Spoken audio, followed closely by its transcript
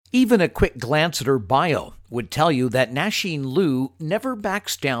Even a quick glance at her bio would tell you that Nasheen Liu never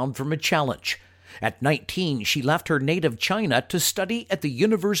backs down from a challenge. At 19, she left her native China to study at the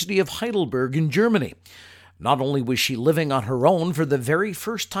University of Heidelberg in Germany. Not only was she living on her own for the very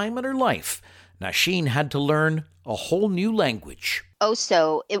first time in her life, Nasheen had to learn a whole new language.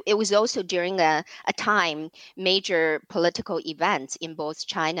 Also, it was also during a time major political events in both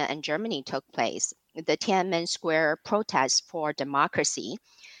China and Germany took place. The Tiananmen Square protests for democracy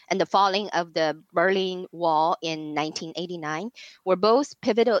and the falling of the Berlin Wall in 1989 were both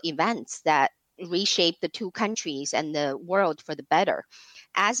pivotal events that reshaped the two countries and the world for the better.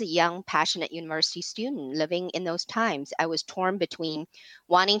 As a young, passionate university student living in those times, I was torn between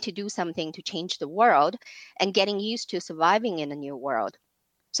wanting to do something to change the world and getting used to surviving in a new world.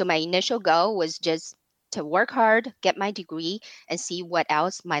 So my initial goal was just to work hard, get my degree, and see what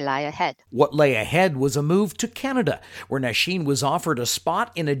else might lie ahead. What lay ahead was a move to Canada, where Nasheen was offered a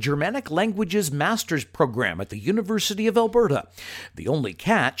spot in a Germanic languages master's program at the University of Alberta. The only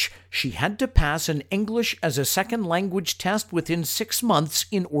catch, she had to pass an English as a second language test within 6 months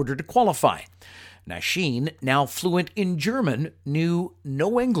in order to qualify. Nasheen, now fluent in German, knew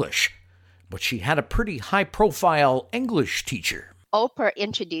no English, but she had a pretty high-profile English teacher. Oprah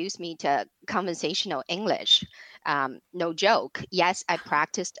introduced me to conversational English. No joke. Yes, I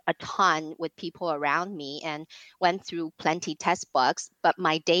practiced a ton with people around me and went through plenty textbooks, but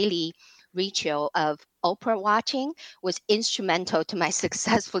my daily ritual of Oprah watching was instrumental to my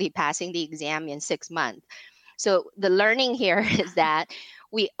successfully passing the exam in 6 months. So the learning here is that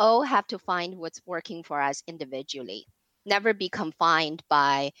we all have to find what's working for us individually. Never be confined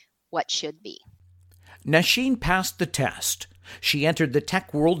by what should be. Nasheen passed the test. She entered the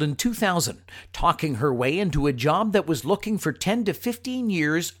tech world in 2000, talking her way into a job that was looking for 10 to 15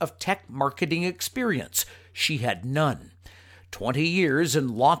 years of tech marketing experience. She had none. 20 years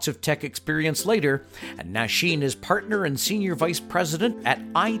and lots of tech experience later, and Nasheen is partner and senior vice president at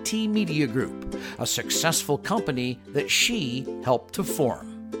IT Media Group, a successful company that she helped to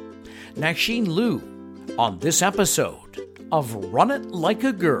form. Nasheen Liu on this episode of Run It Like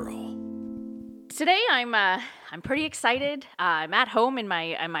a Girl. Today I'm pretty excited. I'm at home in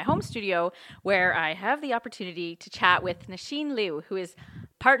my home studio where I have the opportunity to chat with Nasheen Liu, who is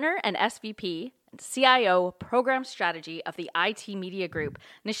partner and SVP and CIO Program Strategy of the IT Media Group.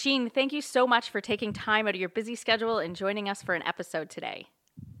 Nasheen, thank you so much for taking time out of your busy schedule and joining us for an episode today.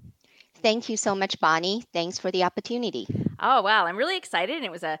 Thank you so much, Bonnie. Thanks for the opportunity. Oh, wow. I'm really excited. It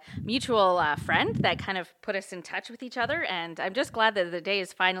was a mutual friend that kind of put us in touch with each other. And I'm just glad that the day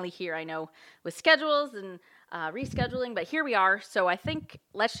is finally here. I know with schedules and rescheduling, but here we are. So I think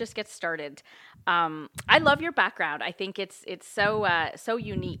let's just get started. I love your background. I think it's so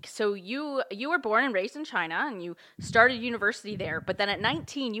unique. So you were born and raised in China and you started university there, but then at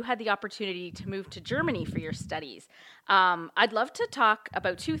 19 you had the opportunity to move to Germany for your studies. I'd love to talk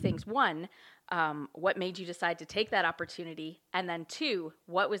about two things. One, what made you decide to take that opportunity? And then two,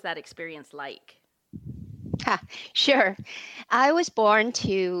 what was that experience like? Sure. I was born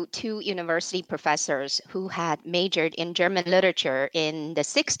to two university professors who had majored in German literature in the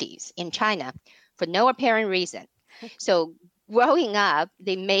 60s in China for no apparent reason. So growing up,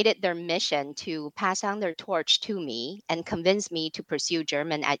 they made it their mission to pass on their torch to me and convince me to pursue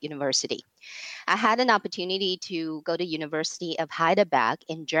German at university. I had an opportunity to go to University of Heidelberg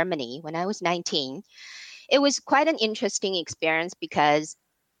in Germany when I was 19. It was quite an interesting experience because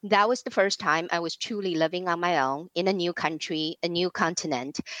that was the first time I was truly living on my own in a new country, a new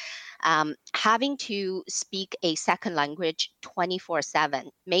continent, having to speak a second language 24/7,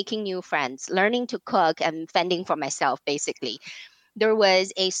 making new friends, learning to cook and fending for myself, basically. There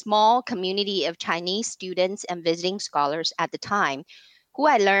was a small community of Chinese students and visiting scholars at the time who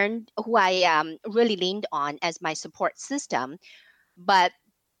I really leaned on as my support system. But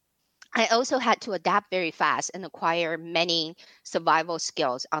I also had to adapt very fast and acquire many survival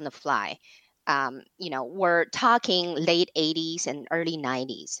skills on the fly. We're talking late 80s and early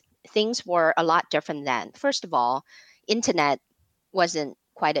 90s. Things were a lot different then. First of all, internet wasn't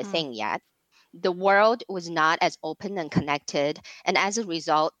quite a thing yet. The world was not as open and connected. And as a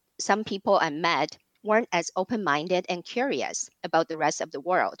result, some people I met weren't as open-minded and curious about the rest of the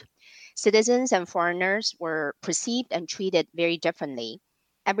world. Citizens and foreigners were perceived and treated very differently.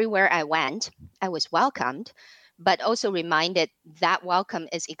 Everywhere I went, I was welcomed, but also reminded that welcome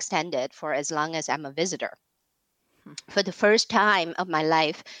is extended for as long as I'm a visitor. For the first time of my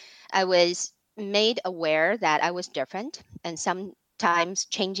life, I was made aware that I was different and times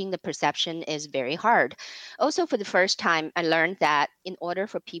changing the perception is very hard. Also, for the first time, I learned that in order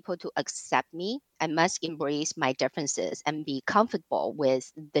for people to accept me, I must embrace my differences and be comfortable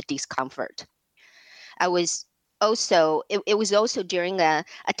with the discomfort. I was it was also during a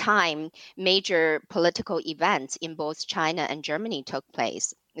time major political events in both China and Germany took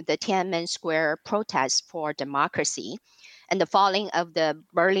place. The Tiananmen Square protests for democracy and the falling of the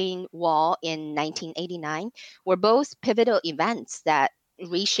Berlin Wall in 1989 were both pivotal events that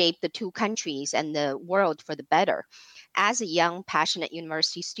reshaped the two countries and the world for the better. As a young, passionate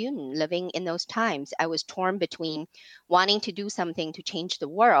university student living in those times, I was torn between wanting to do something to change the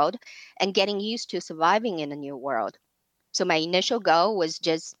world and getting used to surviving in a new world. So my initial goal was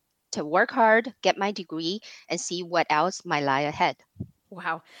just to work hard, get my degree, and see what else might lie ahead.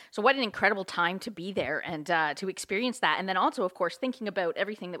 Wow. So what an incredible time to be there and to experience that. And then also, of course, thinking about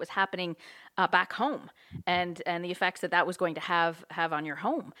everything that was happening back home and the effects that that was going to have on your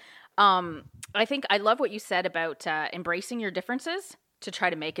home. I think I love what you said about embracing your differences to try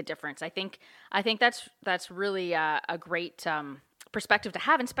to make a difference. I think that's really a great perspective to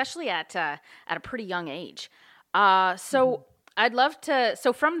have, and especially at a pretty young age. So I'd love to.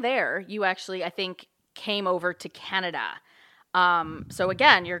 So from there, you actually, I think, came over to Canada. So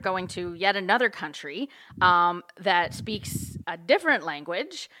again, you're going to yet another country that speaks a different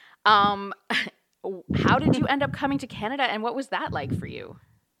language. How did you end up coming to Canada, and what was that like for you?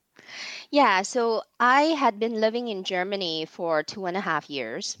 Yeah, so I had been living in Germany for 2.5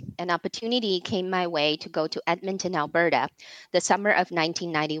 years. An opportunity came my way to go to Edmonton, Alberta, the summer of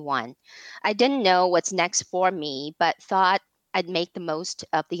 1991. I didn't know what's next for me, but thought I'd make the most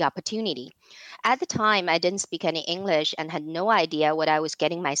of the opportunity. At the time, I didn't speak any English and had no idea what I was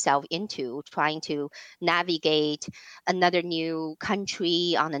getting myself into, trying to navigate another new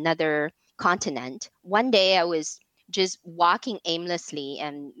country on another continent. One day, I was just walking aimlessly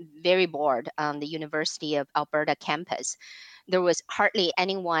and very bored on the University of Alberta campus. There was hardly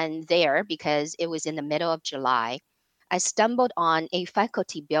anyone there because it was in the middle of July. I stumbled on a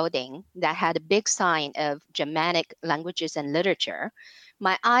faculty building that had a big sign of Germanic languages and literature.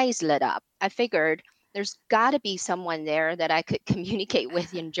 My eyes lit up. I figured there's got to be someone there that I could communicate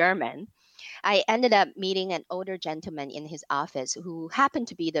with in German. I ended up meeting an older gentleman in his office who happened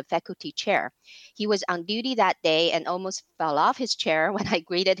to be the faculty chair. He was on duty that day and almost fell off his chair when I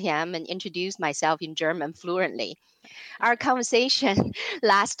greeted him and introduced myself in German fluently. Our conversation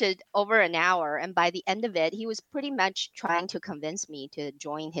lasted over an hour, and by the end of it, he was pretty much trying to convince me to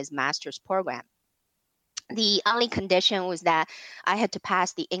join his master's program. The only condition was that I had to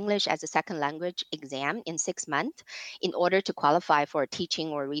pass the English as a second language exam in 6 months in order to qualify for a teaching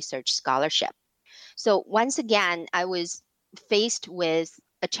or research scholarship. So once again, I was faced with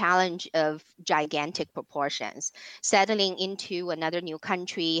a challenge of gigantic proportions, settling into another new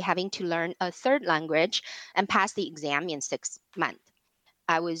country, having to learn a third language and pass the exam in 6 months.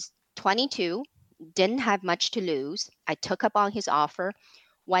 I was 22, didn't have much to lose. I took up on his offer.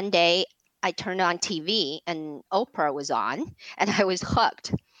 One day, I turned on TV and Oprah was on, and I was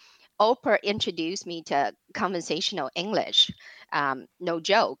hooked. Oprah introduced me to conversational English. No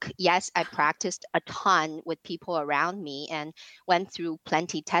joke. Yes, I practiced a ton with people around me and went through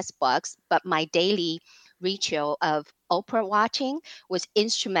plenty textbooks, but my daily ritual of Oprah watching was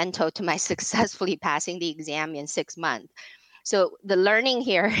instrumental to my successfully passing the exam in 6 months. So the learning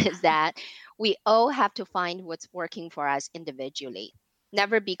here is that we all have to find what's working for us individually,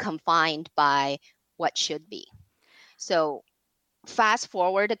 never be confined by what should be. So fast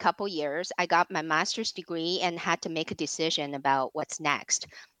forward a couple years, I got my master's degree and had to make a decision about what's next.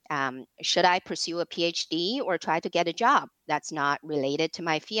 Should I pursue a PhD or try to get a job that's not related to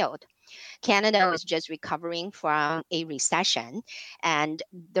my field? Canada was just recovering from a recession, and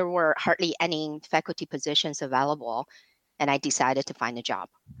there were hardly any faculty positions available. And I decided to find a job.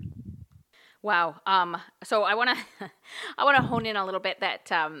 Wow. So I want to I want to hone in a little bit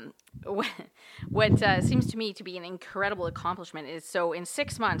that what seems to me to be an incredible accomplishment is so in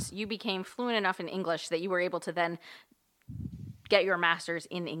 6 months you became fluent enough in English that you were able to then get your master's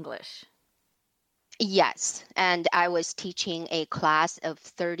in English. Yes, and I was teaching a class of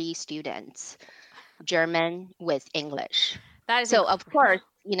 30 students, German with English. That is So of incredible. course,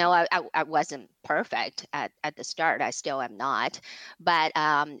 I wasn't perfect at the start. I still am not, but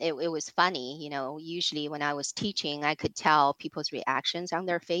it was funny. Usually when I was teaching, I could tell people's reactions on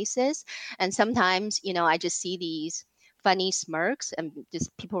their faces, and sometimes, I just see these funny smirks, and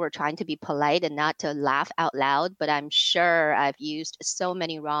just people were trying to be polite and not to laugh out loud. But I'm sure I've used so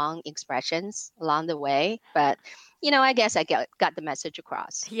many wrong expressions along the way. But I guess I got the message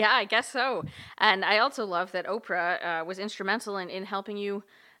across. Yeah, I guess so. And I also love that Oprah was instrumental in helping you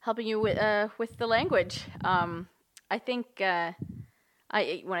with the language. I think when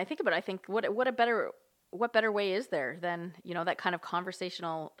I think about it, I think what better way is there than that kind of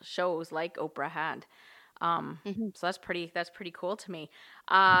conversational shows like Oprah had. So that's pretty cool to me.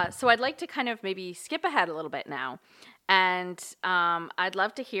 So I'd like to kind of maybe skip ahead a little bit now, and I'd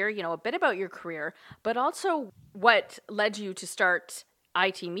love to hear a bit about your career, but also what led you to start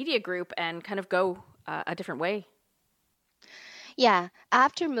IT Media Group and kind of go a different way. Yeah,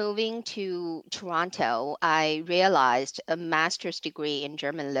 after moving to Toronto, I realized a master's degree in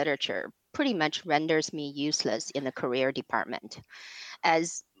German literature pretty much renders me useless in the career department.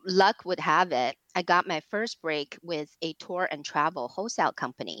 As luck would have it, I got my first break with a tour and travel wholesale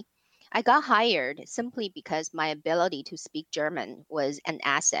company. I got hired simply because my ability to speak German was an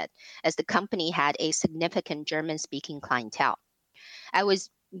asset, as the company had a significant German speaking clientele. I was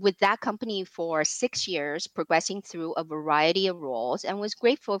with that company for 6 years, progressing through a variety of roles, and was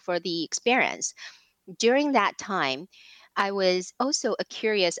grateful for the experience. During that time, I was also a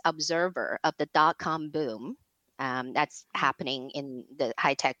curious observer of the dot com boom. That's happening in the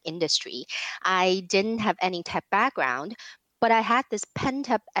high tech industry. I didn't have any tech background, but I had this pent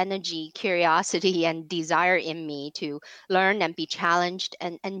up energy, curiosity, and desire in me to learn and be challenged,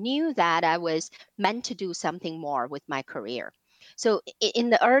 and knew that I was meant to do something more with my career. So in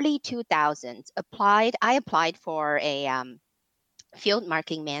the early 2000s, I applied for a field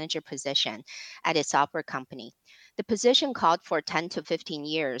marketing manager position at a software company. The position called for 10 to 15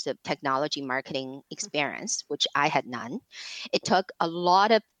 years of technology marketing experience, which I had none. It took a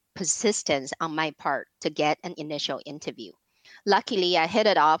lot of persistence on my part to get an initial interview. Luckily, I hit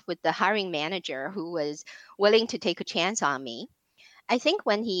it off with the hiring manager who was willing to take a chance on me. I think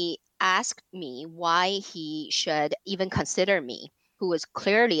when he asked me why he should even consider me, who was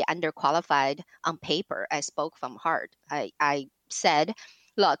clearly underqualified on paper, I spoke from heart. I said,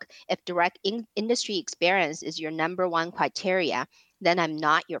 look, if industry experience is your number one criteria, then I'm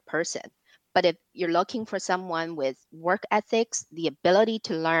not your person. But if you're looking for someone with work ethics, the ability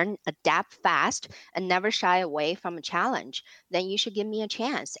to learn, adapt fast, and never shy away from a challenge, then you should give me a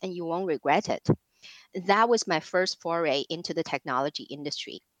chance and you won't regret it. That was my first foray into the technology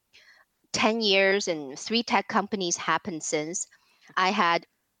industry. 10 years and three tech companies happened since. I had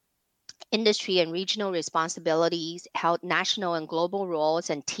industry and regional responsibilities, held national and global roles,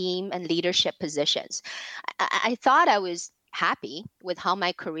 and team and leadership positions. I thought I was happy with how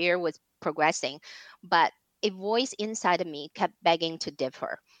my career was progressing, but a voice inside of me kept begging to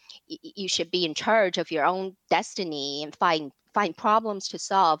differ. You should be in charge of your own destiny and find problems to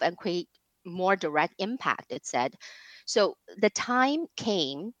solve and create more direct impact, it said. So the time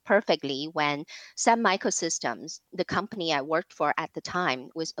came perfectly when Sun Microsystems, the company I worked for at the time,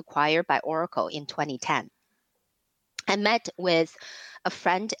 was acquired by Oracle in 2010. I met with a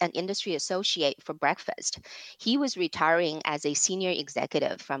friend and industry associate for breakfast. He was retiring as a senior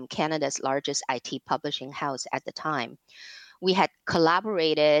executive from Canada's largest IT publishing house at the time. We had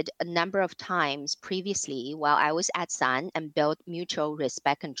collaborated a number of times previously while I was at Sun and built mutual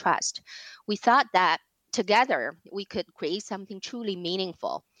respect and trust. We thought that together we could create something truly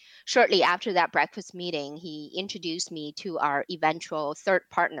meaningful. Shortly after that breakfast meeting, he introduced me to our eventual third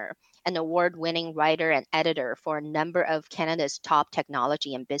partner, an award winning writer and editor for a number of Canada's top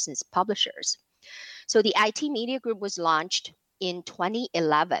technology and business publishers. So the IT Media Group was launched in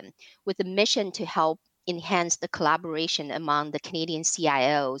 2011 with a mission to help enhance the collaboration among the Canadian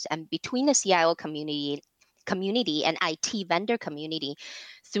CIOs and between the CIO community and IT vendor community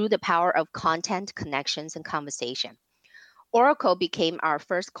through the power of content, connections, and conversation. Oracle became our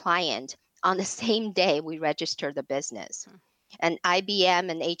first client on the same day we registered the business. And IBM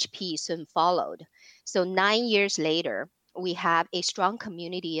and HP soon followed. So 9 years later, we have a strong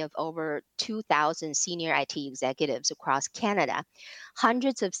community of over 2,000 senior IT executives across Canada.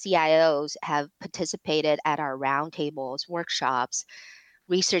 Hundreds of CIOs have participated at our roundtables, workshops,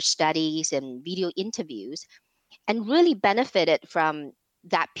 research studies, and video interviews, and really benefited from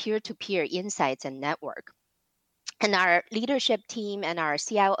that peer-to-peer insights and network. And our leadership team and our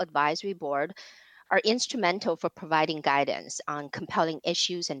CIO advisory board are instrumental for providing guidance on compelling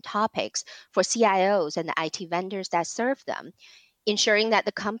issues and topics for CIOs and the IT vendors that serve them, ensuring that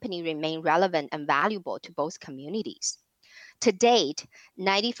the company remain relevant and valuable to both communities. To date,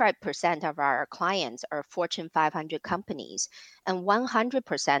 95% of our clients are Fortune 500 companies, and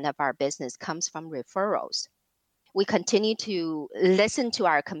 100% of our business comes from referrals. We continue to listen to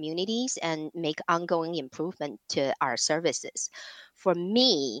our communities and make ongoing improvement to our services. For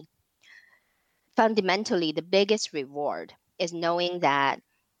me, fundamentally, the biggest reward is knowing that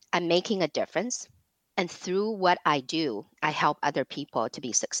I'm making a difference. And through what I do, I help other people to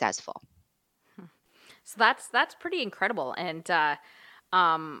be successful. So that's pretty incredible, and I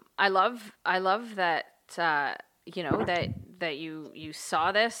love that that you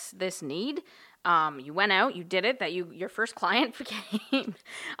saw this need. You went out, you did it. That your first client became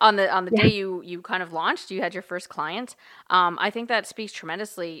on the day you kind of launched. You had your first client. I think that speaks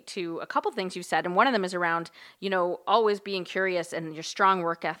tremendously to a couple things you said, and one of them is around always being curious and your strong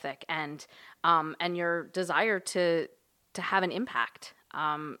work ethic and your desire to have an impact.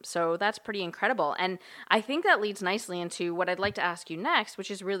 So that's pretty incredible. And I think that leads nicely into what I'd like to ask you next,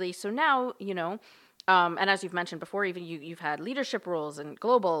 which is really, so now, and as you've mentioned before, even you've had leadership roles and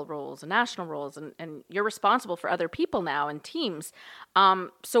global roles and national roles, and you're responsible for other people now and teams.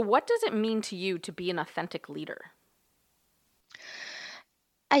 So what does it mean to you to be an authentic leader?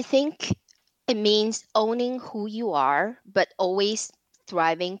 I think it means owning who you are, but always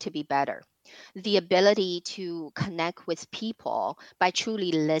thriving to be better. The ability to connect with people by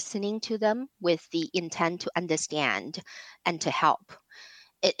truly listening to them with the intent to understand and to help.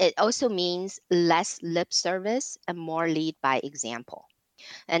 It also means less lip service and more lead by example.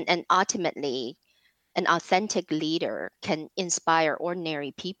 And ultimately, an authentic leader can inspire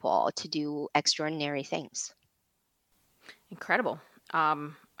ordinary people to do extraordinary things. Incredible.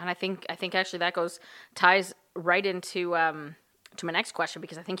 And I think actually that ties right into to my next question,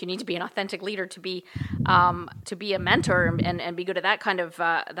 because I think you need to be an authentic leader to be a mentor and be good at that kind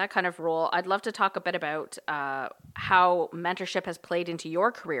of role. I'd love to talk a bit about how mentorship has played into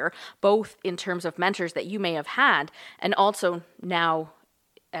your career, both in terms of mentors that you may have had, and also now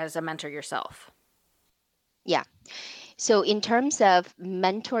as a mentor yourself. Yeah. So in terms of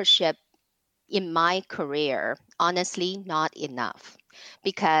mentorship in my career, honestly, not enough,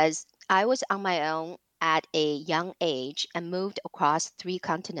 because I was on my own at a young age and moved across 3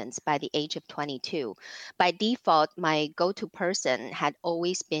 continents by the age of 22. By default, my go-to person had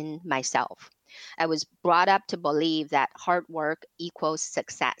always been myself. I was brought up to believe that hard work equals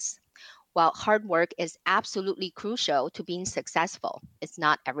success. While hard work is absolutely crucial to being successful, it's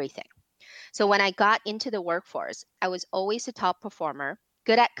not everything. So when I got into the workforce, I was always a top performer,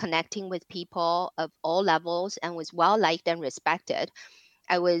 good at connecting with people of all levels, and was well liked and respected.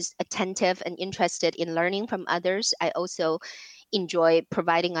 I was attentive and interested in learning from others. I also enjoy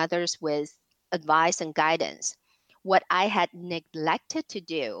providing others with advice and guidance. What I had neglected to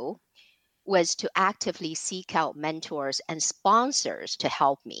do was to actively seek out mentors and sponsors to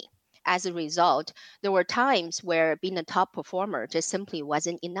help me. As a result, there were times where being a top performer just simply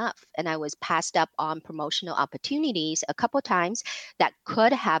wasn't enough, and I was passed up on promotional opportunities a couple times that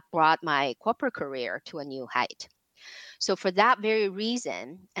could have brought my corporate career to a new height. So, for that very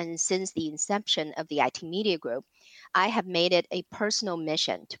reason, and since the inception of the IT Media Group, I have made it a personal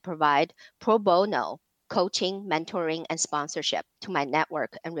mission to provide pro bono coaching, mentoring, and sponsorship to my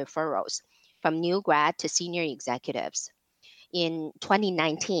network and referrals from new grad to senior executives. In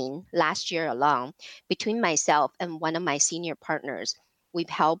 2019, last year alone, between myself and one of my senior partners, we've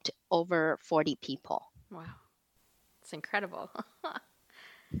helped over 40 people. Wow. It's incredible.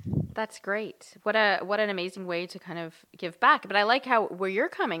 That's great. What an amazing way to kind of give back. But I like how where you're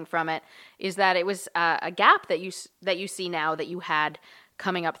coming from it is that it was a gap that you see now that you had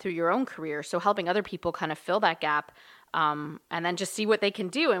coming up through your own career. So helping other people kind of fill that gap, and then just see what they can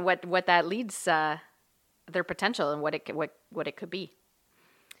do and what that leads their potential and what it could be.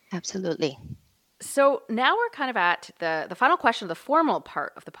 Absolutely. So now we're kind of at the final question of the formal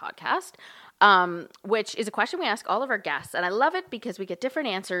part of the podcast, which is a question we ask all of our guests. And I love it because we get different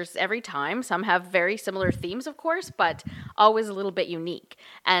answers every time. Some have very similar themes, of course, but always a little bit unique.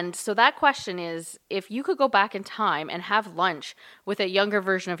 And so that question is, if you could go back in time and have lunch with a younger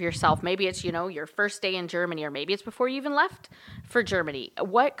version of yourself, maybe it's, your first day in Germany, or maybe it's before you even left for Germany,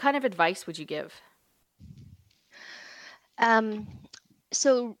 what kind of advice would you give?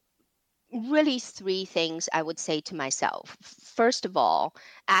 So really 3 things I would say to myself. First of all,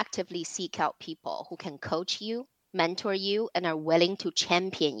 actively seek out people who can coach you, mentor you, and are willing to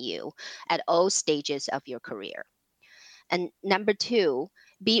champion you at all stages of your career. And number 2,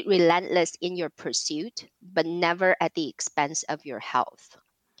 be relentless in your pursuit, but never at the expense of your health.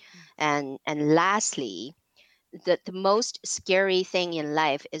 And lastly, the most scary thing in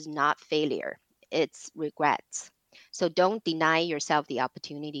life is not failure, it's regrets. So don't deny yourself the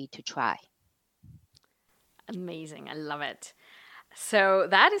opportunity to try. Amazing. I love it. So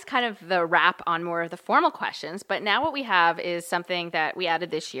that is kind of the wrap on more of the formal questions. But now what we have is something that we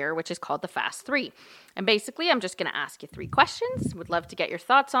added this year, which is called the Fast 3. And basically, I'm just going to ask you 3 questions. Would love to get your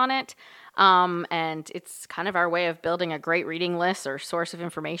thoughts on it. And it's kind of our way of building a great reading list or source of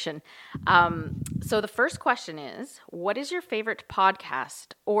information. So the first question is, what is your favorite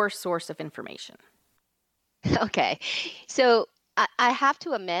podcast or source of information? Okay. So I have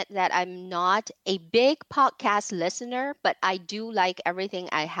to admit that I'm not a big podcast listener, but I do like everything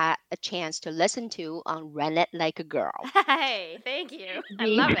I had a chance to listen to on Run It Like a Girl. Hey, thank you. I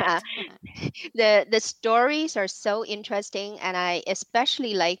love it. The stories are so interesting, and I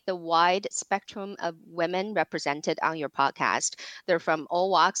especially like the wide spectrum of women represented on your podcast. They're from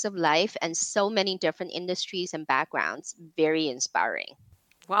all walks of life and so many different industries and backgrounds. Very inspiring.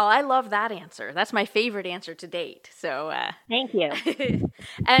 Well, I love that answer. That's my favorite answer to date. So, thank you.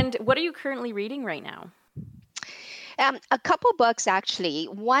 And what are you currently reading right now? A couple books, actually.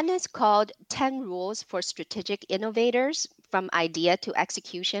 One is called 10 Rules for Strategic Innovators, From Idea to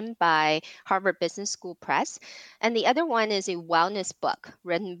Execution by Harvard Business School Press. And the other one is a wellness book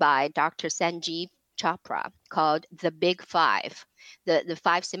written by Dr. Sanjeev Chopra called The Big Five, the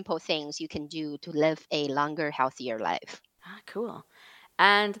 5 simple things you can do to live a longer, healthier life. Ah, cool.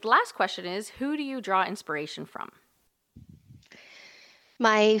 And the last question is, who do you draw inspiration from?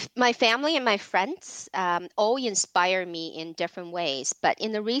 My family and my friends all inspire me in different ways. But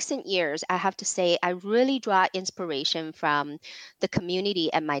in the recent years, I have to say, I really draw inspiration from the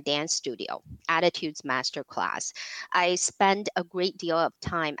community at my dance studio, Attitudes Masterclass. I spend a great deal of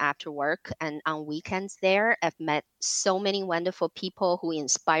time after work and on weekends there. I've met so many wonderful people who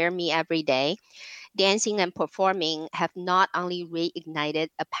inspire me every day. Dancing and performing have not only reignited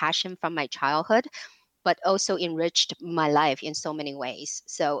a passion from my childhood, but also enriched my life in so many ways.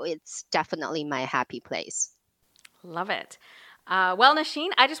 So it's definitely my happy place. Love it. Well, Nasheen,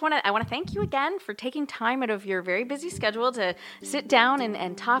 I want to thank you again for taking time out of your very busy schedule to sit down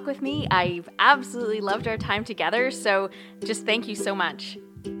and talk with me. I've absolutely loved our time together. So just thank you so much.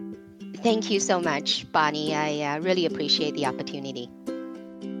 Thank you so much, Bonnie. I really appreciate the opportunity.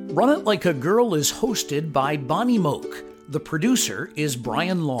 Run It Like a Girl is hosted by Bonnie Moak. The producer is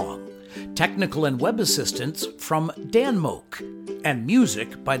Brian Long. Technical and web assistance from Dan Moak. And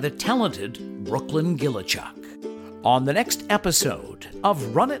music by the talented Brooklyn Gillichuk. On the next episode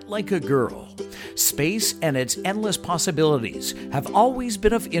of Run It Like a Girl, space and its endless possibilities have always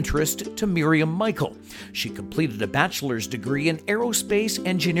been of interest to Miriam Michael. She completed a bachelor's degree in aerospace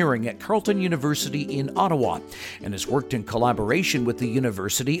engineering at Carleton University in Ottawa and has worked in collaboration with the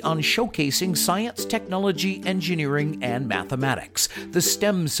university on showcasing science, technology, engineering, and mathematics, the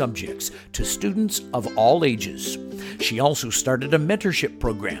STEM subjects, to students of all ages. She also started a mentorship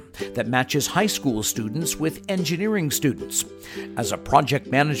program that matches high school students with engineering students. As a project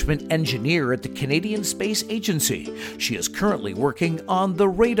management engineer at the Canadian Space Agency, she is currently working on the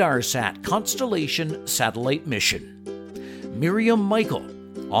RadarSat Constellation satellite mission. Miriam Michael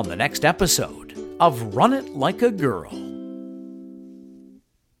on the next episode of Run It Like a Girl.